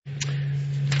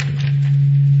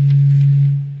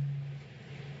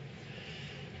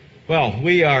Well,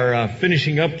 we are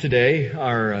finishing up today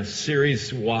our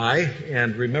series Why,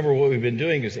 and remember what we've been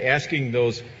doing is asking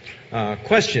those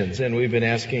questions, and we've been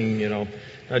asking,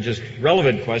 not just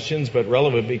relevant questions, but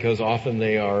relevant because often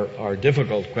they are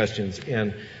difficult questions.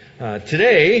 And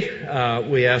today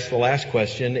we ask the last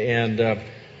question, and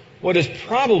what is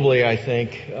probably, I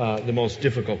think, the most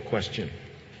difficult question.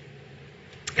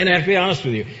 And I have to be honest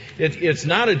with you, it's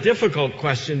not a difficult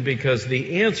question because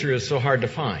the answer is so hard to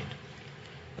find.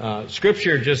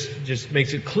 Scripture just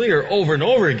makes it clear over and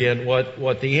over again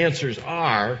what the answers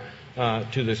are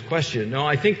to this question. No,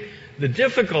 I think the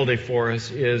difficulty for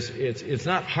us is it's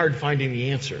not hard finding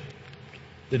the answer.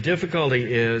 The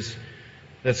difficulty is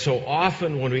that so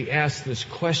often when we ask this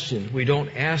question, we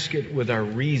don't ask it with our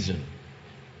reason.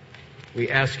 We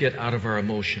ask it out of our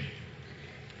emotion.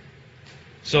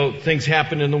 So things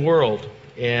happen in the world,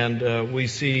 and we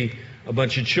see a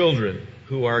bunch of children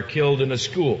who are killed in a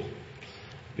school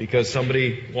because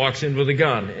somebody walks in with a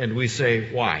gun, and we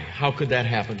say, why? How could that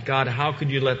happen? God, how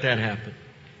could you let that happen?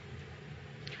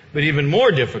 But even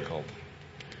more difficult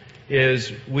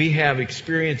is we have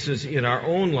experiences in our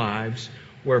own lives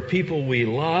where people we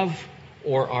love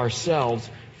or ourselves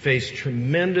face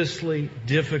tremendously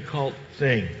difficult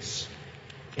things.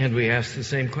 And we ask the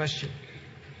same question.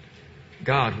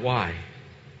 God, why?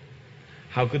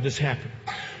 How could this happen?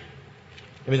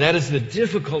 I mean, that is the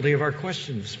difficulty of our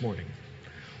question this morning.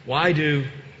 Why do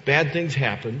bad things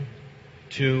happen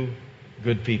to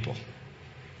good people?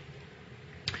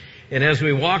 And as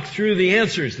we walk through the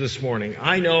answers this morning,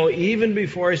 I know even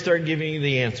before I start giving you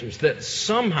the answers that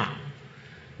somehow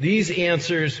these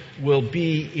answers will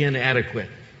be inadequate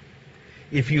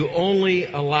if you only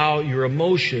allow your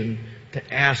emotion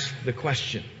to ask the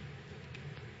question.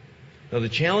 Now, the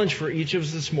challenge for each of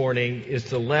us this morning is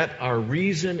to let our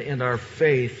reason and our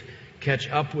faith catch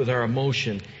up with our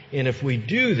emotion. And if we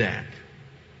do that,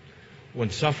 when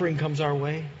suffering comes our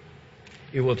way,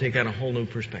 it will take on a whole new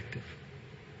perspective.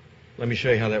 Let me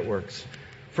show you how that works.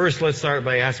 First, let's start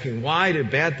by asking, why do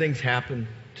bad things happen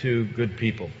to good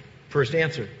people? First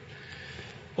answer.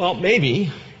 Well,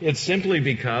 maybe it's simply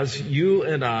because you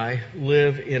and I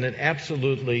live in an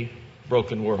absolutely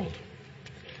broken world.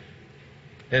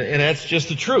 And that's just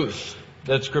the truth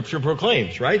that Scripture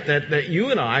proclaims, right? That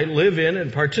you and I live in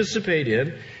and participate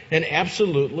in an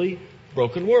absolutely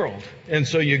broken world. And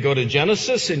so you go to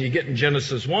Genesis and you get in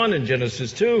Genesis 1 and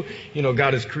Genesis 2,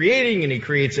 God is creating and He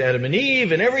creates Adam and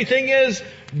Eve and everything is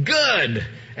good.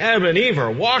 Adam and Eve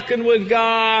are walking with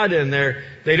God and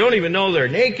they don't even know they're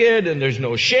naked and there's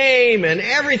no shame and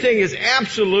everything is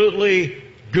absolutely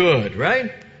good,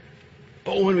 right?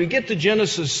 But when we get to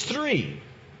Genesis 3,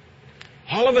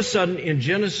 all of a sudden in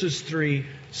Genesis 3,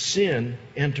 sin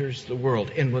enters the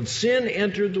world. And when sin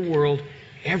entered the world,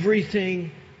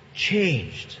 everything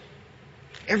changed.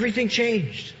 Everything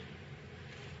changed.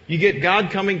 You get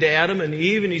God coming to Adam and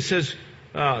Eve and He says,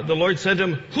 the Lord said to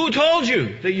him, who told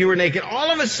you that you were naked? All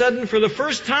of a sudden, for the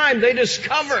first time, they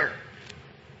discover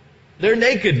their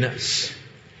nakedness.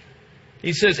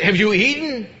 He says, have you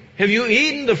eaten? Have you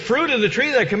eaten the fruit of the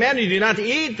tree that I commanded you not to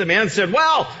eat? The man said,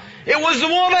 well, it was the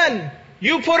woman.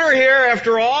 You put her here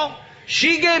after all.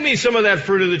 She gave me some of that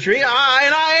fruit of the tree, and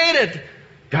I ate it.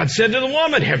 God said to the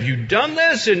woman, have you done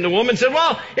this? And the woman said,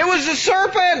 well, it was the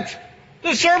serpent.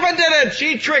 The serpent did it.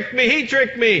 She tricked me. He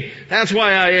tricked me. That's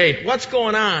why I ate. What's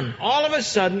going on? All of a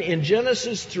sudden, in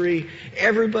Genesis 3,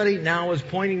 everybody now is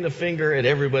pointing the finger at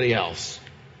everybody else.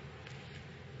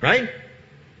 Right?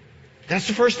 That's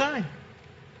the first time.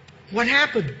 What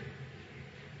happened?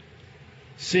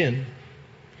 Sin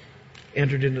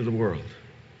entered into the world.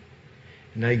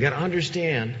 Now you got to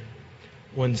understand,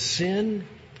 when sin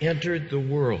entered the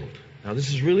world, now this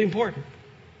is really important.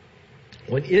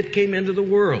 When it came into the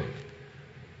world,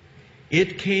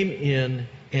 it came in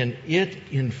and it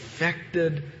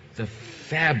infected the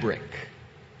fabric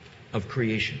of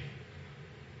creation.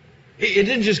 It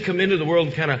didn't just come into the world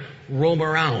and kind of roam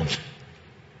around.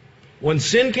 When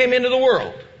sin came into the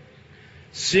world,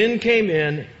 sin came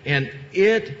in and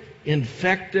it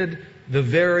infected the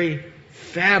very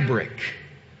fabric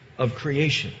of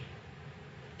creation.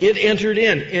 It entered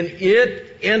in, and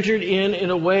it entered in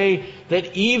a way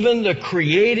that even the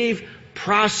creative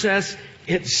process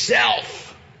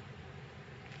itself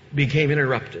became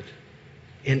interrupted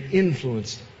and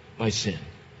influenced by sin.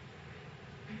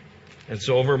 And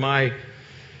so over my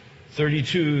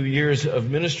 32 years of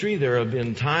ministry, there have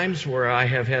been times where I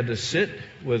have had to sit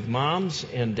with moms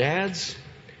and dads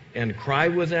and cry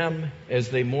with them as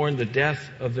they mourn the death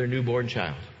of their newborn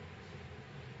child.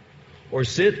 Or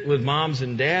sit with moms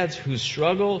and dads who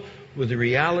struggle with the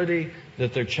reality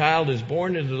that their child is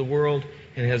born into the world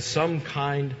and has some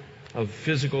kind of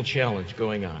physical challenge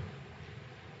going on.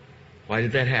 Why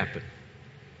did that happen?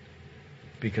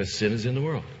 Because sin is in the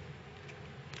world.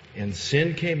 And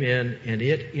sin came in and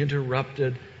it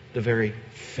interrupted the very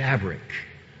fabric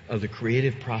of the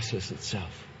creative process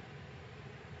itself.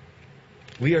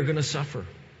 We are going to suffer.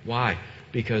 Why?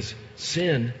 Because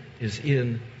sin is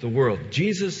in the world.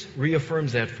 Jesus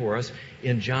reaffirms that for us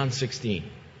in John 16.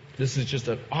 This is just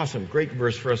an awesome, great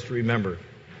verse for us to remember.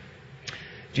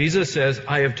 Jesus says,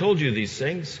 I have told you these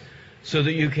things so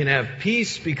that you can have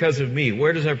peace because of me.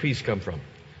 Where does our peace come from?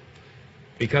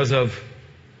 Because of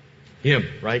Him,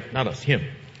 right? Not us, Him.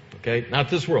 Okay? Not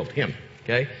this world, Him.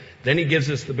 Okay? Then He gives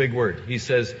us the big word. He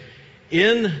says,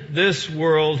 in this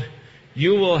world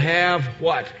you will have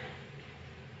what?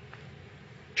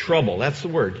 Trouble. That's the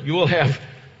word. You will have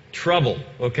trouble.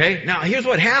 Okay? Now, here's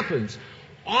what happens.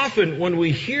 Often when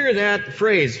we hear that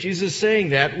phrase, Jesus saying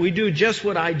that, we do just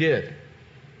what I did.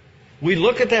 We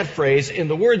look at that phrase, and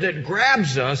the word that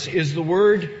grabs us is the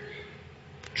word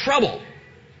trouble.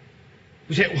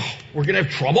 We say, well, we're going to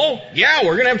have trouble? Yeah,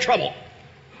 we're going to have trouble.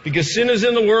 Because sin is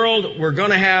in the world, we're going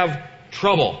to have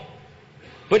trouble.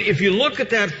 But if you look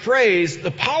at that phrase, the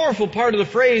powerful part of the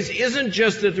phrase isn't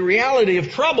just that the reality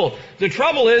of trouble. The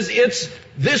trouble is, it's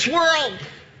this world.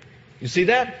 You see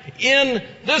that? In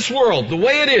this world, the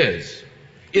way it is.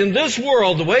 In this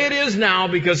world, the way it is now,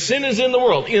 because sin is in the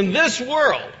world. In this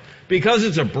world, because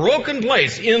it's a broken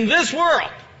place. In this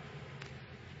world,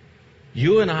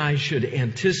 you and I should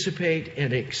anticipate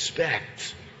and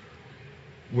expect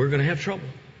we're going to have trouble.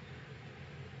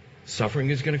 Suffering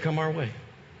is going to come our way.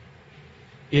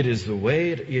 It is the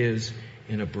way it is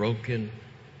in a broken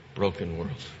world.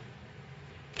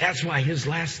 That's why his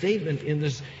last statement in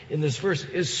this verse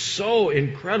is so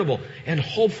incredible and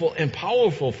hopeful and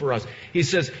powerful for us. He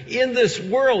says, in this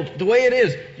world, the way it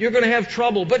is, you're going to have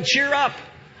trouble, but cheer up.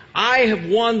 I have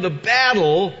won the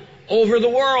battle over the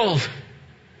world.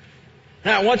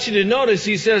 Now, I want you to notice,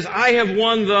 he says, I have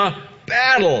won the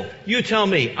battle. You tell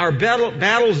me, are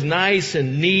battles nice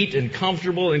and neat and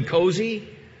comfortable and cozy?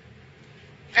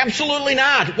 Absolutely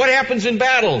not. What happens in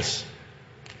battles?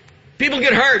 People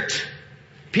get hurt.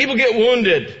 People get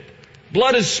wounded.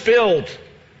 Blood is spilled.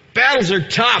 Battles are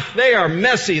tough. They are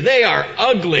messy. They are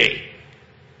ugly.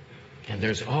 And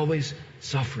there's always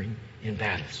suffering in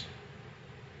battles.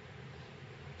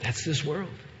 That's this world.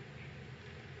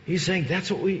 He's saying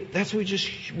we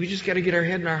just got to get our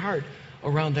head and our heart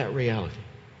around that reality.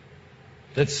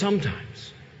 That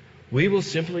sometimes we will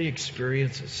simply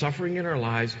experience suffering in our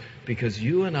lives because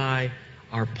you and I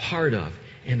are part of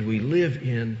and we live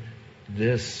in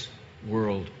this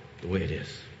world the way it is.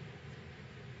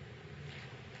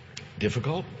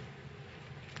 Difficult,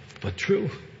 but true.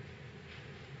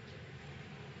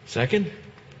 Second,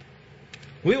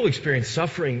 we will experience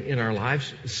suffering in our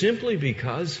lives simply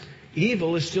because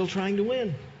evil is still trying to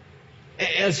win. And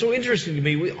it's so interesting to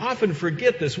me, we often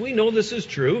forget this. We know this is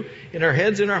true in our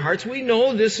heads and our hearts. We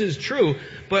know this is true.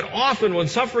 But often when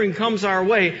suffering comes our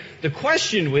way, the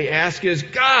question we ask is,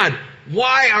 God,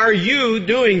 why are you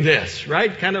doing this?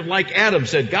 Right? Kind of like Adam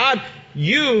said, God,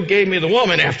 you gave me the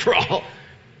woman after all.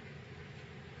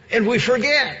 And we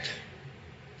forget.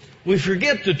 We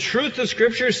forget the truth the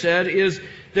Scripture said is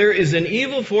there is an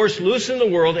evil force loose in the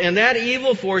world, and that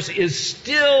evil force is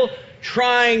still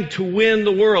trying to win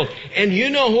the world. And you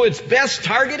know who its best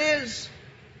target is?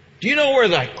 Do you know where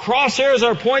the crosshairs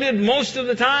are pointed most of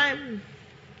the time?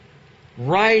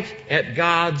 Right at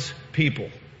God's people.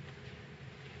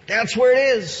 That's where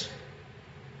it is.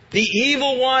 The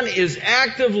evil one is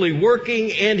actively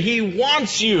working, and he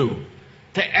wants you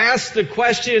to ask the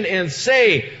question and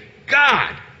say,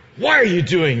 God, why are you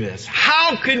doing this?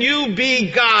 How can you be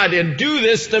God and do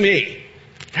this to me?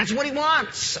 That's what he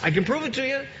wants. I can prove it to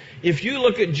you. If you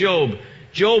look at Job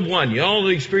 1, you all know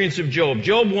the experience of Job.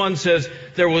 Job 1 says,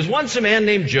 there was once a man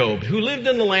named Job who lived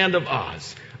in the land of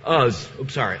Uz.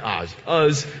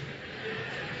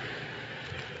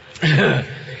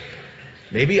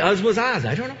 Maybe Uz was Oz.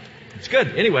 I don't know. It's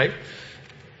good. Anyway,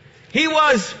 he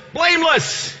was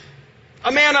blameless.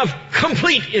 A man of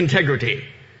complete integrity.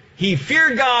 He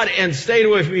feared God and stayed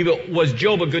away from evil. Was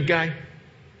Job a good guy?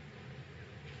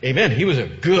 Amen. He was a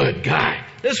good guy.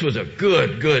 This was a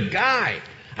good guy.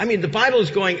 I mean, the Bible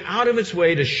is going out of its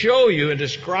way to show you and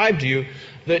describe to you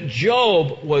that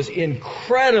Job was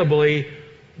incredibly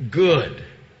good.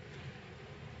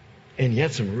 And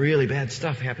yet some really bad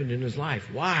stuff happened in his life.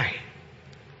 Why?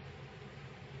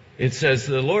 It says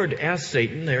the Lord asked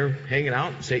Satan, they're hanging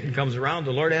out, Satan comes around,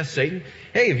 the Lord asked Satan,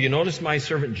 hey, have you noticed my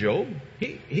servant Job?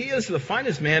 He is the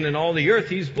finest man in all the earth.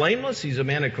 He's blameless. He's a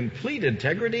man of complete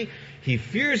integrity. He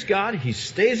fears God. He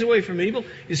stays away from evil.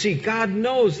 You see, God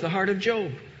knows the heart of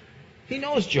Job. He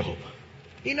knows Job.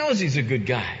 He knows he's a good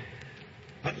guy.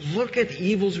 But look at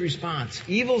evil's response.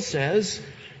 Evil says,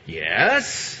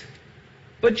 yes,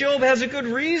 but Job has a good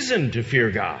reason to fear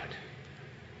God.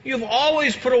 You've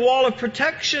always put a wall of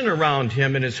protection around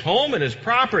him and his home and his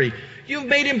property. You've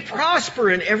made him prosper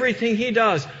in everything he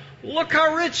does. Look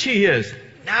how rich he is.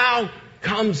 Now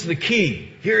comes the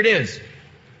key. Here it is.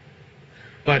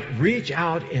 But reach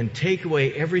out and take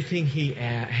away everything he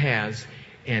has,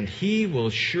 and he will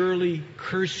surely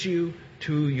curse you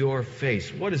to your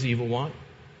face. What does evil want?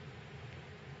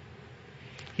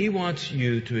 He wants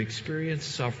you to experience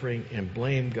suffering and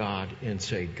blame God and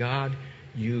say, God,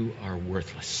 you are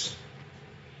worthless.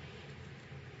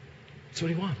 That's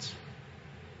what he wants.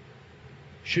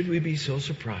 Should we be so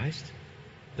surprised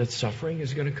that suffering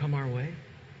is going to come our way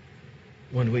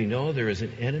when we know there is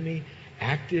an enemy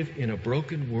active in a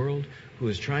broken world who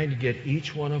is trying to get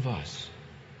each one of us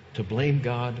to blame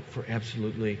God for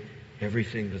absolutely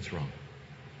everything that's wrong?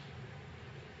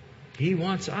 He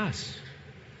wants us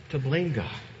to blame God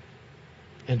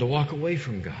and to walk away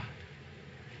from God.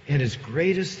 And his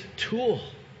greatest tool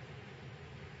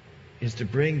is to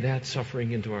bring that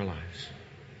suffering into our lives.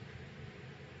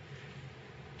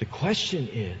 The question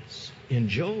is, in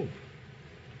Job,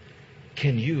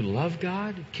 can you love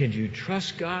God? Can you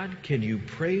trust God? Can you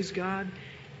praise God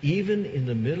even in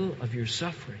the middle of your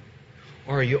suffering?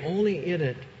 Or are you only in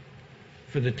it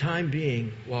for the time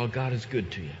being while God is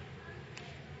good to you?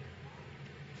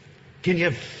 Can you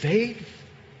have faith?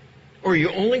 Or are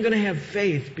you only going to have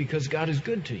faith because God is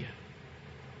good to you?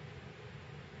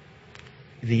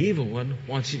 The evil one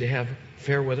wants you to have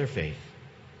fair weather faith.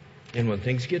 And when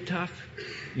things get tough,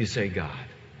 you say, God,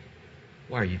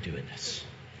 why are you doing this?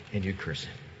 And you curse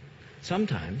him.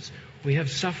 Sometimes we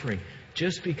have suffering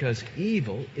just because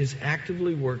evil is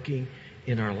actively working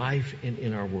in our life and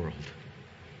in our world.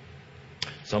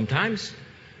 Sometimes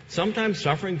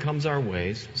suffering comes our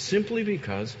ways simply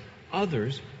because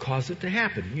others cause it to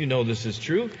happen. You know this is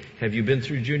true. Have you been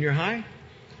through junior high?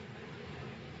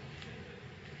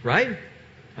 Right?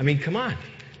 I mean, come on.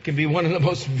 It can be one of the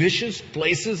most vicious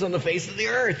places on the face of the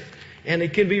earth. And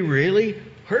it can be really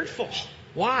hurtful.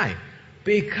 Why?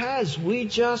 Because we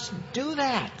just do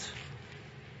that.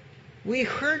 We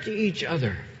hurt each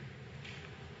other.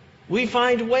 We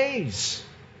find ways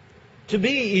to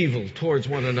be evil towards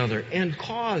one another and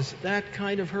cause that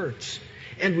kind of hurts.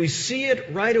 And we see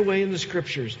it right away in the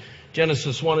Scriptures.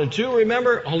 Genesis 1 and 2,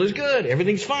 remember, all is good.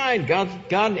 Everything's fine. God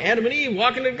and Adam and Eve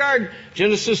walk in the garden.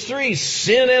 Genesis 3,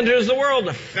 sin enters the world.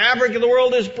 The fabric of the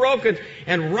world is broken.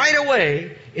 And right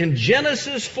away, in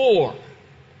Genesis 4,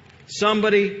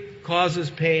 somebody causes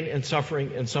pain and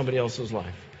suffering in somebody else's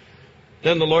life.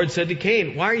 Then the Lord said to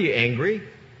Cain, why are you angry?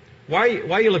 Why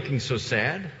are you looking so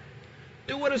sad?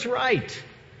 Do what is right.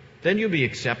 Then you'll be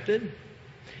accepted.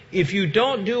 If you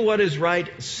don't do what is right,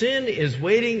 sin is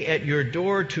waiting at your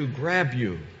door to grab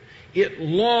you. It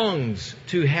longs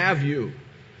to have you.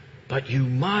 But you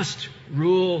must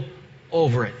rule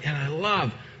over it. And I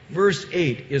love verse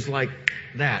 8 is like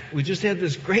that. We just had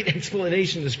this great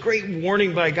explanation, this great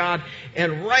warning by God.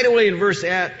 And right away in verse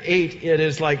 8, it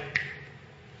is like,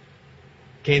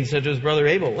 Cain said to his brother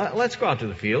Abel, let's go out to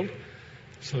the field.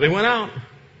 So they went out.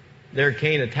 There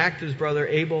Cain attacked his brother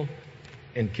Abel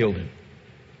and killed him.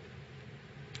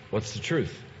 What's the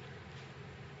truth?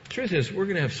 The truth is we're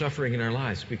going to have suffering in our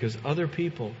lives because other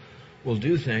people will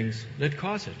do things that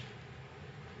cause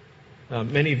it.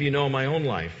 Many of you know my own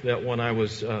life that when I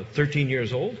was 13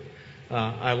 years old,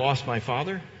 I lost my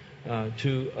father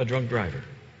to a drunk driver.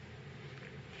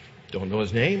 Don't know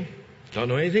his name. Don't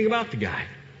know anything about the guy.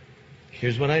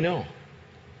 Here's what I know.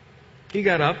 He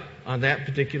got up on that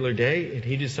particular day and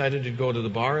he decided to go to the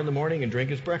bar in the morning and drink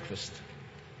his breakfast.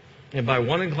 And by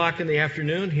 1 o'clock in the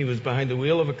afternoon, he was behind the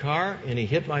wheel of a car and he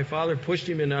hit my father, pushed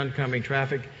him into oncoming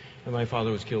traffic, and my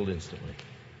father was killed instantly.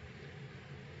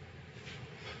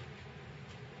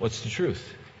 What's the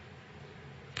truth?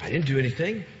 I didn't do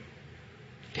anything.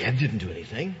 Dad didn't do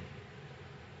anything.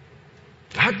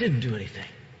 God didn't do anything.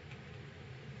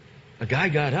 A guy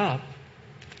got up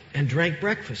and drank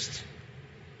breakfast,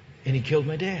 and he killed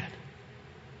my dad.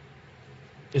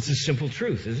 It's a simple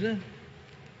truth, isn't it?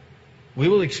 We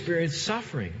will experience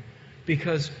suffering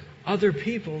because other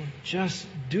people just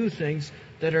do things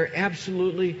that are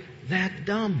absolutely that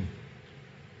dumb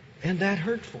and that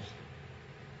hurtful.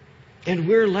 And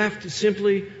we're left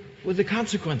simply with the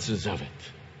consequences of it.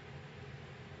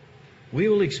 we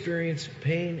will experience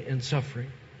pain and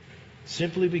suffering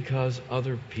simply because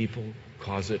other people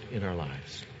cause it in our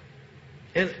lives.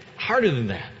 And harder than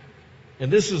that,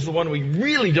 and this is the one we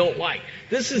really don't like.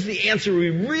 This is the answer we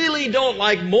really don't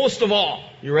like most of all.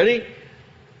 You ready?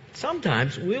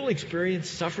 Sometimes we'll experience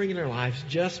suffering in our lives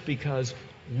just because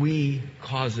we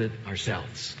cause it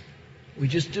ourselves. We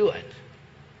just do it.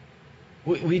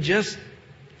 We just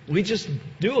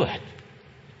do it.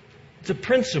 It's a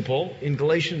principle in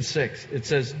Galatians 6. It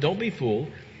says, don't be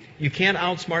fooled. You can't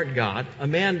outsmart God. A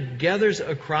man gathers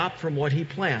a crop from what he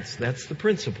plants. That's the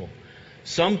principle.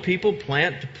 Some people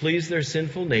plant to please their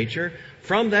sinful nature.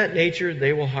 From that nature,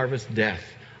 they will harvest death.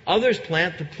 Others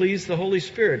plant to please the Holy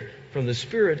Spirit. From the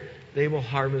Spirit, they will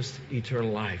harvest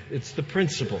eternal life. It's the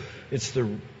principle. It's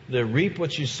the reap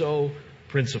what you sow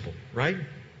principle, right?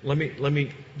 Let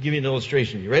me give you an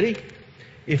illustration. You ready?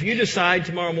 If you decide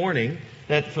tomorrow morning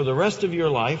that for the rest of your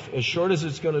life, as short as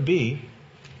it's going to be,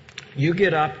 you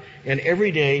get up and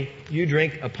every day you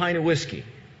drink a pint of whiskey,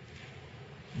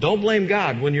 don't blame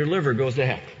God when your liver goes to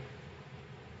heck.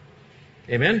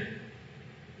 Amen?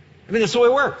 I mean, that's the way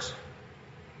it works.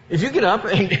 If you get up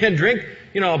and drink,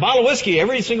 a bottle of whiskey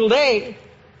every single day,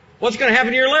 what's going to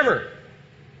happen to your liver?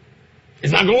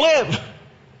 It's not going to live.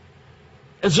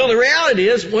 And so the reality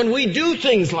is, when we do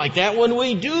things like that, when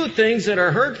we do things that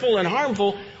are hurtful and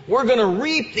harmful, we're going to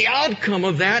reap the outcome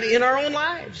of that in our own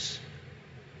lives.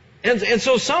 And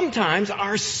so sometimes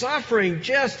our suffering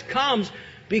just comes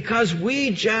because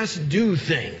we just do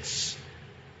things.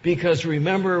 Because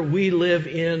remember, we live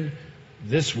in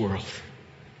this world.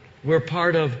 We're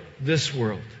part of this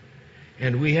world.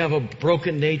 And we have a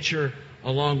broken nature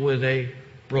along with a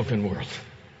broken world.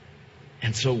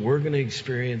 And so we're going to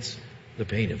experience the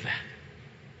pain of that.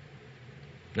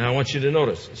 Now I want you to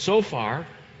notice, so far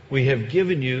we have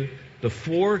given you the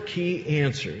 4 key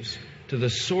answers to the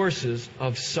sources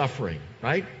of suffering,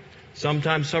 right?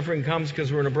 Sometimes suffering comes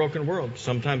because we're in a broken world.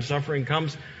 Sometimes suffering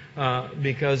comes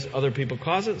because other people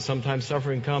cause it. Sometimes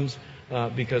suffering comes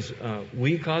because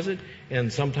we cause it.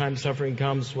 And sometimes suffering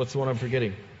comes, what's the one I'm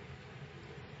forgetting?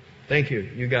 Thank you.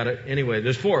 You got it. Anyway,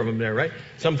 there's 4 of them there, right?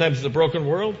 Sometimes it's a broken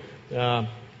world.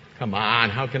 Come on,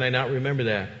 how can I not remember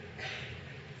that?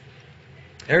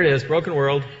 There it is, broken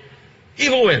world.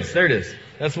 Evil wins. There it is.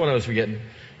 That's what I was forgetting.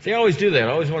 See, I always do that.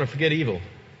 I always want to forget evil.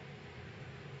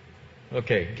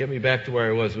 Okay, get me back to where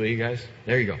I was, will you guys?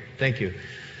 There you go. Thank you.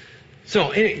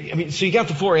 So you got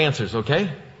the 4 answers,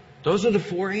 okay? Those are the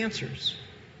 4 answers.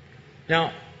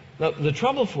 Now, the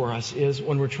trouble for us is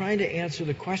when we're trying to answer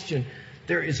the question,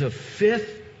 there is a 5th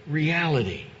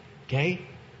reality, okay?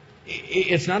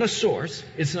 It's not a source,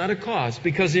 it's not a cause,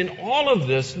 because in all of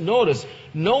this, notice,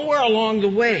 nowhere along the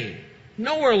way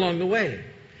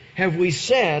have we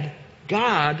said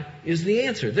God is the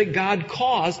answer, that God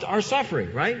caused our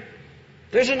suffering, right?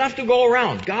 There's enough to go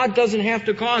around. God doesn't have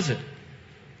to cause it.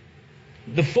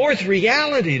 The 4th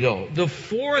reality, though, the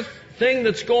 4th thing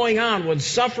that's going on when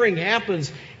suffering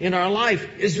happens in our life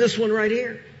is this one right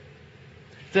here.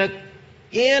 That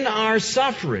in our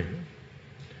suffering,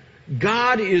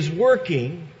 God is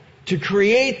working to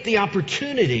create the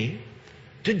opportunity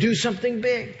to do something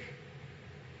big.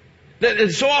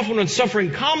 And so often when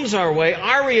suffering comes our way,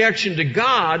 our reaction to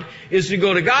God is to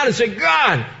go to God and say,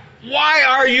 God, why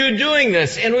are you doing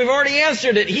this? And we've already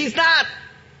answered it. He's not.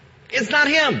 It's not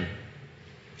Him.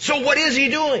 So what is He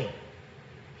doing?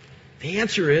 The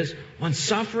answer is, when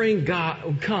suffering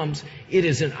comes, it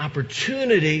is an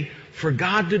opportunity for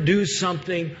God to do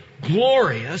something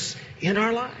glorious in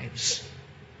our lives.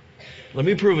 Let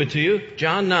me prove it to you.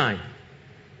 John 9.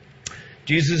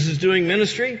 Jesus is doing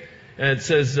ministry. And it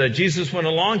says, Jesus went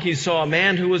along. He saw a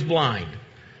man who was blind.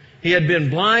 He had been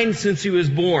blind since he was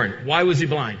born. Why was he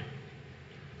blind?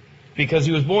 Because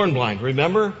he was born blind.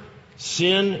 Remember?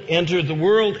 Sin entered the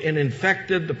world and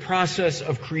infected the process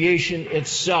of creation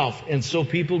itself. And so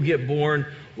people get born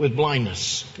with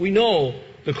blindness. We know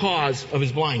the cause of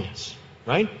his blindness,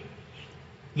 right?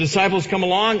 The disciples come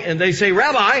along and they say,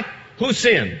 Rabbi, who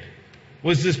sinned?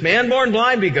 Was this man born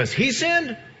blind because he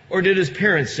sinned, or did his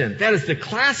parents sin? That is the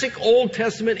classic Old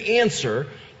Testament answer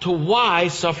to why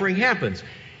suffering happens.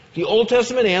 The Old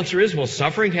Testament answer is, well,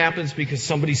 suffering happens because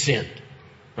somebody sinned,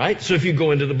 right? So if you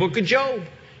go into the book of Job,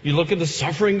 you look at the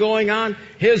suffering going on.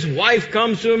 His wife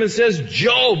comes to him and says,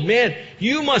 Job, man,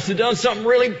 you must have done something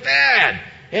really bad.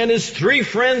 And his 3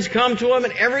 friends come to him,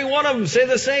 and every one of them say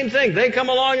the same thing. They come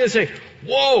along and say,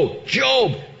 whoa,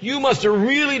 Job, you must have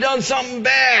really done something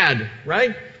bad,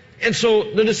 right? And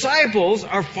so the disciples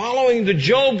are following the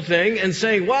Job thing and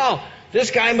saying, well,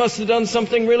 this guy must have done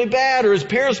something really bad, or his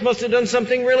parents must have done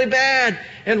something really bad.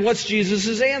 And what's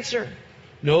Jesus' answer?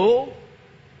 No,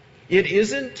 It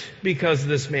isn't because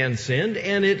this man sinned,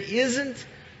 and it isn't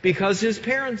because his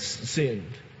parents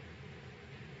sinned.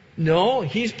 No,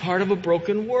 he's part of a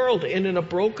broken world. And in a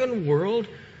broken world,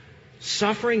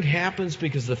 suffering happens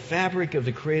because the fabric of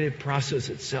the creative process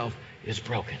itself is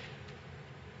broken.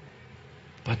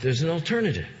 But there's an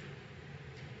alternative.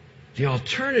 The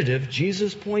alternative,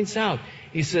 Jesus points out.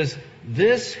 He says,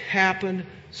 this happened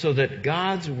so that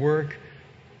God's work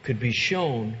could be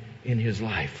shown in his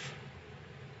life.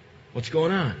 What's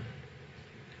going on?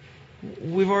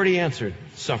 We've already answered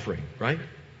suffering, right?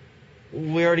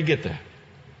 We already get that.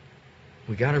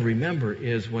 We got to remember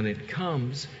is when it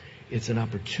comes, it's an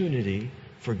opportunity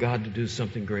for God to do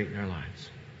something great in our lives.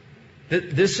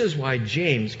 This is why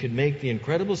James could make the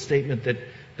incredible statement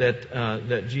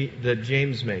that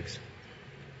James makes.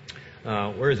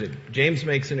 Where is it? James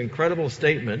makes an incredible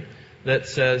statement that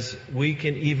says we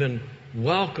can even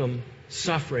welcome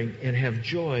suffering and have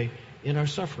joy in our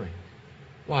suffering.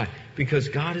 Why? Because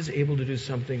God is able to do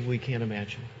something we can't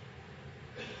imagine.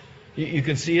 You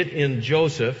can see it in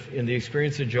Joseph, in the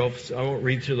experience of Joseph. I won't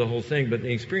read through the whole thing, but in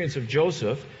the experience of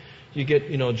Joseph, you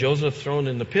get, Joseph thrown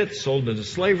in the pit, sold into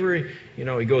slavery, he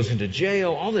goes into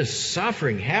jail. All this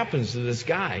suffering happens to this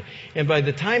guy. And by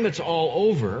the time it's all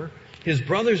over, his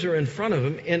brothers are in front of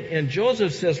him, and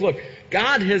Joseph says, look,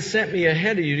 God has sent me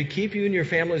ahead of you to keep you and your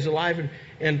families alive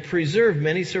and preserve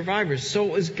many survivors. So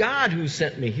it was God who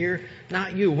sent me here,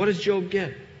 not you. What does Job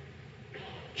get?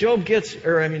 Joseph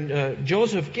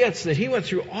gets that he went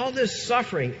through all this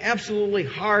suffering, absolutely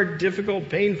hard, difficult,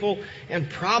 painful, and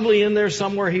probably in there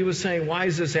somewhere he was saying, why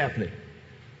is this happening?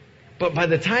 But by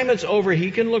the time it's over,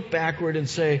 he can look backward and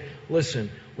say, listen,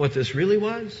 what this really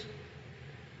was,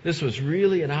 this was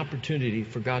really an opportunity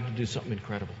for God to do something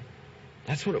incredible.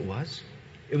 That's what it was.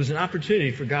 It was an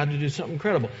opportunity for God to do something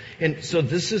incredible. And so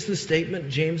this is the statement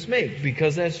James makes,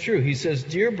 because that's true. He says,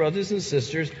 dear brothers and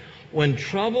sisters, when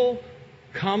trouble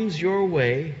comes your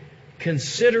way,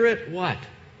 consider it what?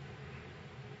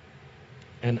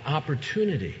 An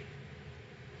opportunity.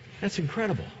 That's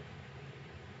incredible.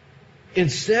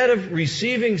 Instead of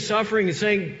receiving suffering and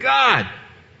saying, God,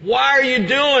 why are you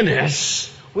doing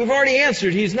this? We've already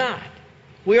answered, He's not.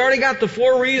 We already got the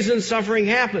 4 reasons suffering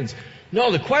happens.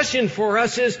 No, the question for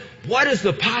us is, what is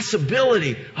the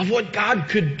possibility of what God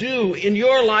could do in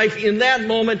your life in that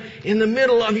moment, in the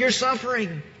middle of your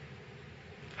suffering?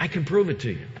 I can prove it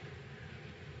to you.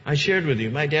 I shared with you,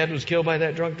 my dad was killed by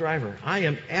that drunk driver. I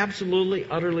am absolutely,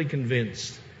 utterly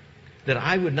convinced that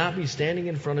I would not be standing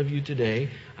in front of you today.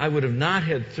 I would have not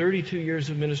had 32 years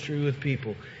of ministry with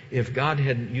people if God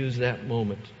hadn't used that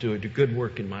moment to do a good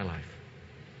work in my life.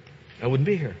 I wouldn't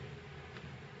be here.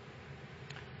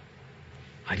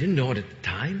 I didn't know it at the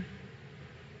time.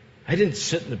 I didn't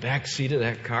sit in the back seat of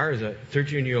that car as a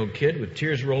 13-year-old kid with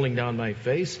tears rolling down my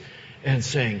face and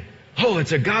saying, oh,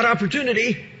 it's a God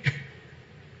opportunity.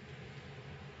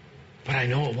 But I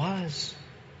know it was.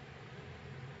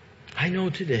 I know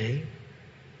today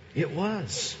it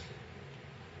was.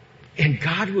 And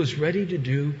God was ready to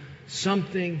do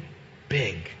something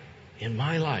big in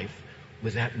my life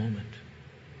with that moment.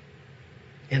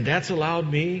 And that's allowed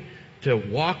me to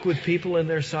walk with people in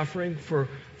their suffering for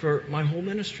my whole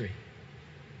ministry.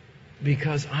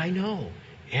 Because I know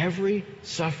every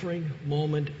suffering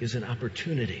moment is an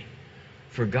opportunity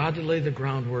for God to lay the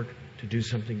groundwork to do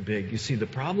something big. You see, the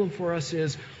problem for us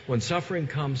is when suffering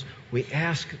comes, we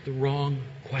ask the wrong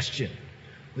question.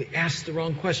 We ask the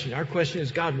wrong question. Our question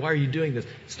is, God, why are you doing this?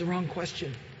 It's the wrong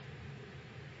question.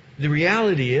 The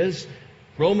reality is,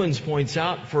 Romans points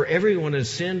out, for everyone has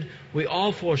sinned, we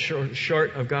all fall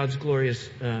short of God's glorious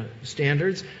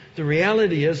standards. The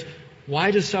reality is,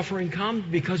 why does suffering come?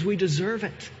 Because we deserve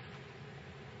it.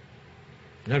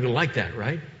 You're not going to like that,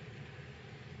 right?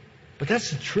 But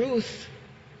that's the truth.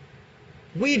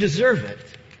 We deserve it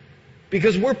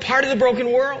because we're part of the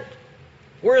broken world.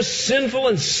 We're as sinful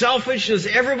and selfish as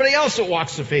everybody else that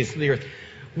walks the face of the earth.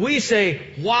 We say,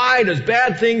 why does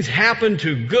bad things happen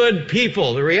to good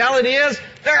people? The reality is,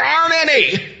 there aren't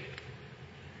any.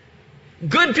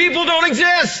 Good people don't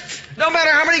exist, no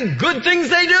matter how many good things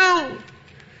they do.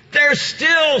 They're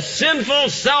still sinful,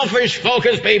 selfish,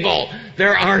 focused people.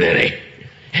 There aren't any.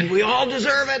 And we all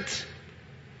deserve it.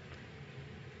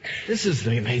 This is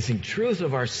the amazing truth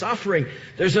of our suffering.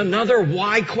 There's another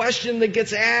why question that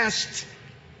gets asked.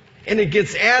 And it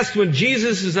gets asked when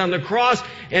Jesus is on the cross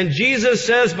and Jesus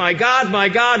says, my God,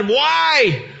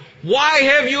 why? Why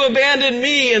have you abandoned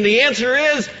me? And the answer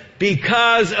is,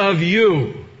 because of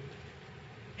you.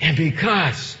 And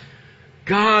because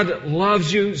God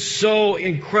loves you so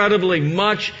incredibly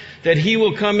much that He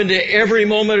will come into every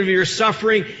moment of your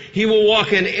suffering. He will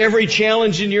walk in every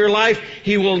challenge in your life.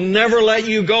 He will never let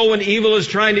you go when evil is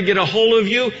trying to get a hold of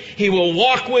you. He will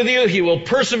walk with you. He will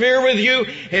persevere with you.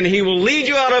 And He will lead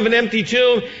you out of an empty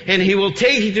tomb. And He will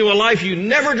take you to a life you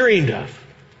never dreamed of.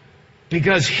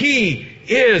 Because He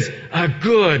is a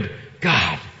good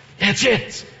God. That's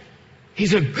it.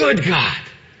 He's a good God.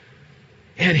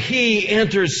 And He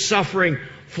enters suffering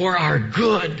for our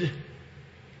good.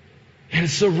 And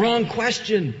it's the wrong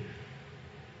question.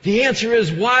 The answer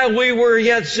is, while we were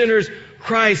yet sinners,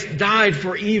 Christ died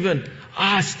for even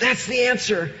us. That's the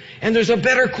answer. And there's a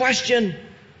better question.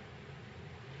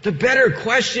 The better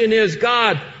question is,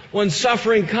 God, when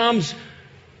suffering comes,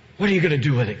 what are you going to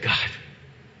do with it, God?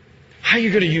 How are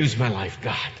you going to use my life,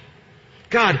 God?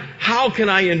 God, how can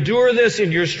I endure this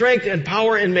in your strength and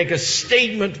power and make a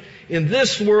statement in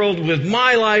this world with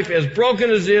my life as broken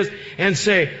as it is and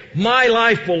say, my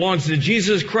life belongs to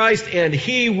Jesus Christ and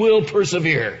He will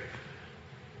persevere?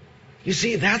 You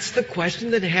see, that's the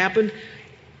question that happened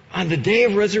on the day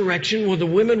of resurrection when the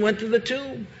women went to the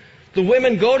tomb. The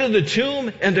women go to the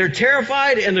tomb and they're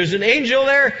terrified and there's an angel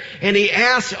there and he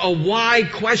asks a why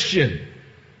question.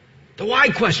 The why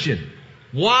question.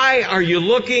 Why are you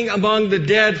looking among the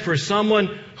dead for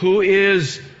someone who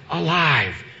is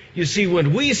alive? You see,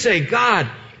 when we say, God,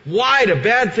 why do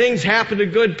bad things happen to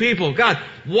good people? God,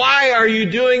 why are you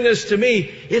doing this to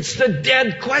me? It's the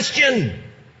dead question.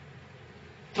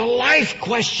 The life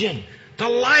question. The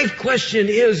life question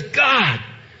is, God,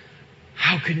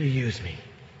 how can you use me?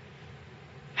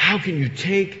 How can you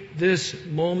take this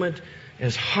moment,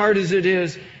 as hard as it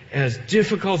is, as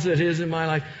difficult as it is in my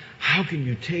life, how can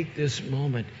you take this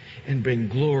moment and bring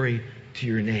glory to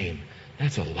your name?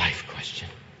 That's a life question.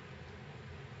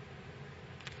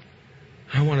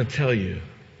 I want to tell you,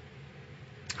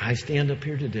 I stand up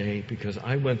here today because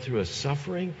I went through a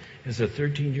suffering as a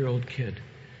 13-year-old kid.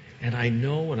 And I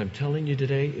know what I'm telling you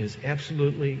today is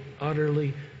absolutely,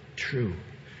 utterly true.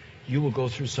 You will go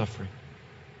through suffering.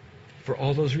 For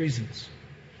all those reasons,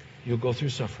 you'll go through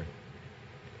suffering.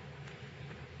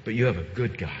 But you have a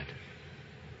good God.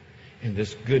 And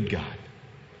this good God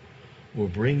will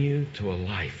bring you to a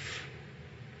life.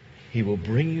 He will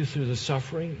bring you through the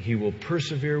suffering. He will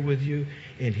persevere with you.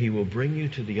 And He will bring you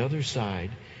to the other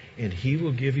side. And He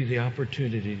will give you the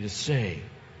opportunity to say,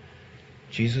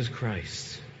 Jesus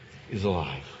Christ is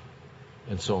alive.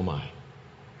 And so am I.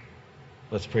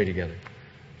 Let's pray together.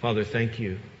 Father, thank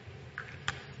you.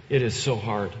 It is so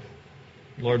hard.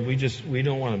 Lord, we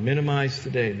don't want to minimize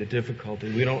today the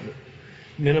difficulty. We don't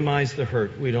minimize the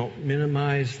hurt. We don't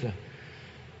minimize the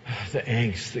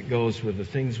angst that goes with the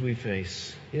things we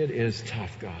face. It is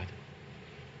tough, God.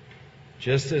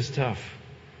 Just as tough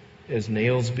as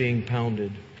nails being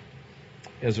pounded,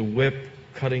 as a whip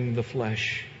cutting the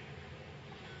flesh.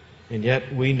 And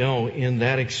yet we know in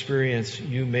that experience,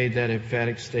 you made that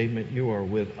emphatic statement, you are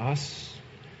with us.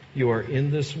 You are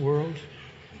in this world.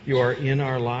 You are in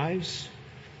our lives.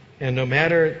 And no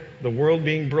matter the world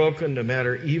being broken, no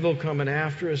matter evil coming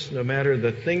after us, no matter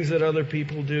the things that other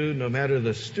people do, no matter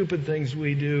the stupid things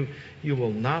we do, you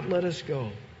will not let us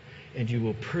go. And you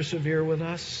will persevere with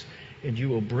us. And you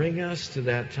will bring us to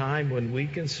that time when we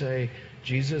can say,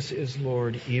 Jesus is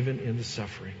Lord, even in the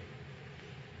suffering.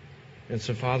 And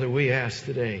so, Father, we ask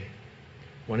today,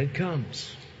 when it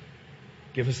comes,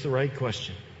 give us the right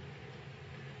question.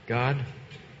 God,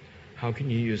 how can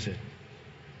you use it?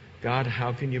 God,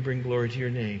 how can you bring glory to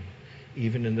your name,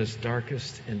 even in this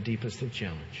darkest and deepest of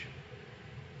challenge?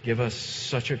 Give us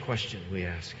such a question, we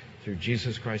ask, through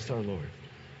Jesus Christ our Lord.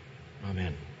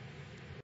 Amen.